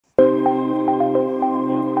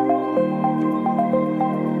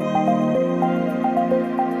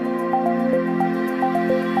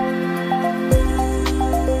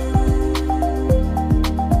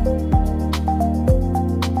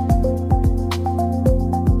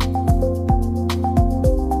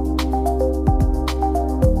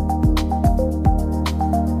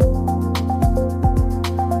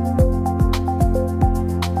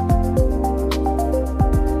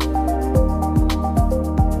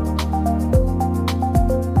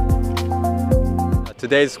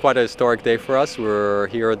Today is quite a historic day for us. We're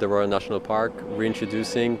here at the Royal National Park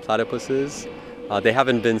reintroducing platypuses. They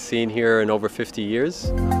haven't been seen here in over 50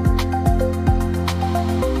 years.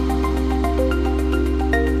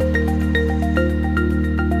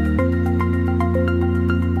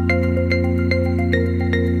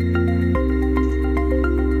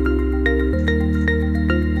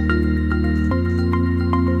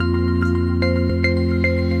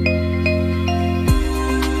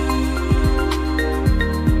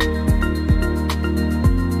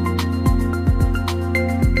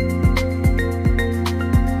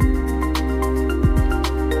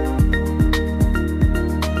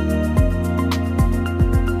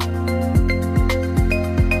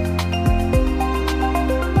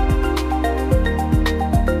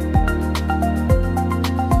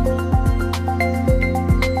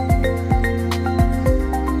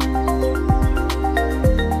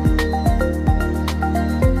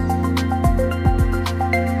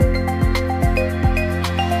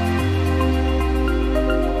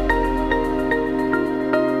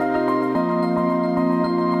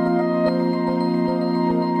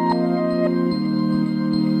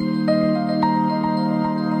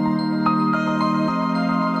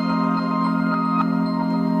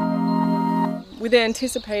 With the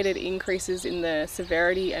anticipated increases in the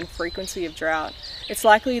severity and frequency of drought, it's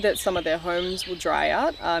likely that some of their homes will dry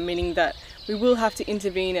out, meaning that we will have to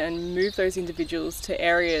intervene and move those individuals to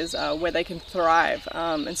areas where they can thrive.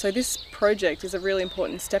 And so this project is a really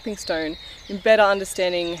important stepping stone in better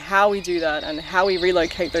understanding how we do that and how we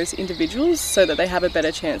relocate those individuals so that they have a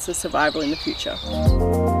better chance of survival in the future.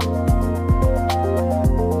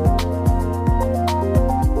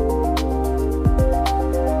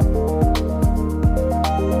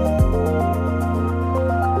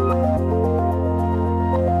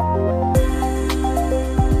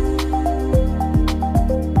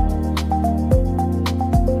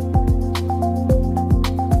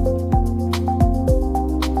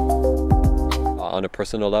 On a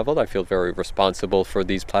personal level, I feel very responsible for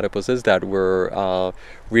these platypuses that we're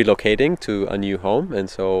relocating to a new home, and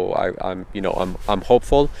so I'm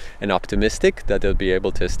hopeful and optimistic that they'll be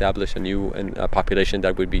able to establish a new population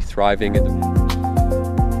that would be thriving in the